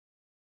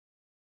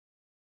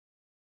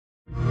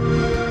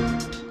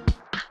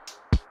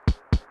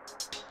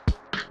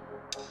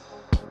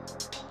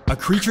A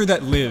creature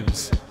that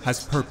lives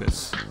has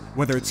purpose,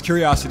 whether it's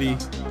curiosity,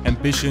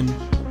 ambition,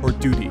 or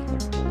duty.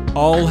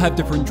 All have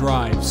different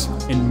drives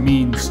and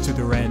means to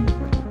their end.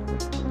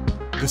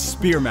 The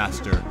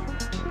Spearmaster,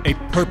 a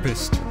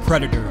purposed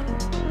predator,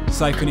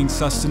 siphoning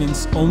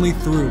sustenance only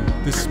through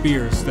the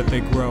spears that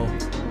they grow.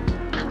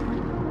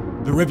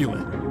 The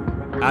Rivulet,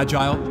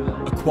 agile,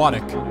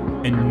 aquatic,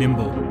 and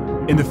nimble.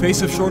 In the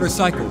face of shorter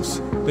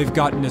cycles, they've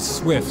gotten as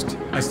swift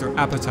as their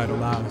appetite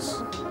allows.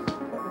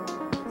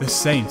 The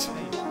Saint,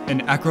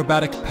 an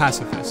acrobatic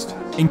pacifist,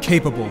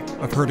 incapable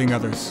of hurting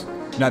others,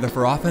 neither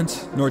for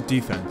offense nor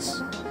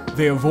defense.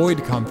 They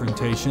avoid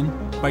confrontation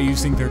by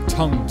using their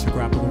tongue to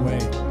grapple away.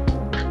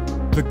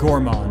 The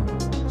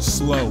Gourmand,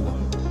 slow,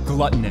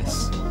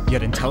 gluttonous,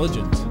 yet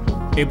intelligent,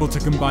 able to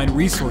combine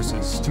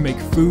resources to make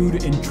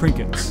food and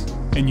trinkets,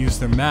 and use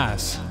their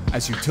mass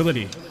as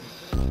utility.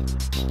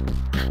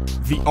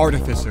 The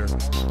Artificer,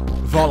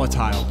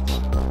 volatile,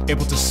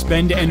 able to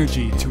spend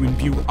energy to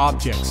imbue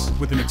objects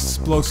with an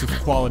explosive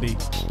quality,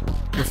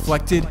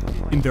 reflected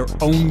in their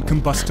own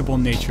combustible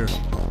nature.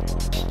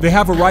 They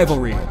have a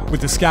rivalry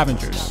with the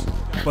Scavengers,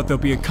 but they'll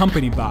be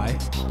accompanied by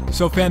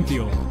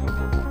Sophanthiel.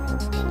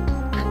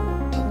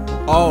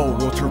 All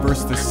will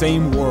traverse the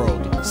same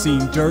world,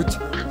 seeing dirt,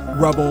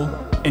 rubble,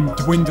 and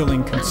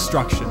dwindling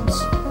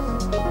constructions.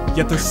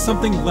 Yet there's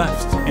something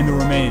left in the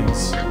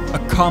remains,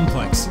 a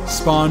complex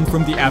spawned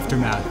from the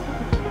aftermath,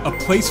 a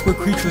place where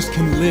creatures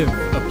can live,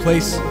 a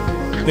place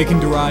they can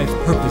derive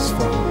purpose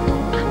from.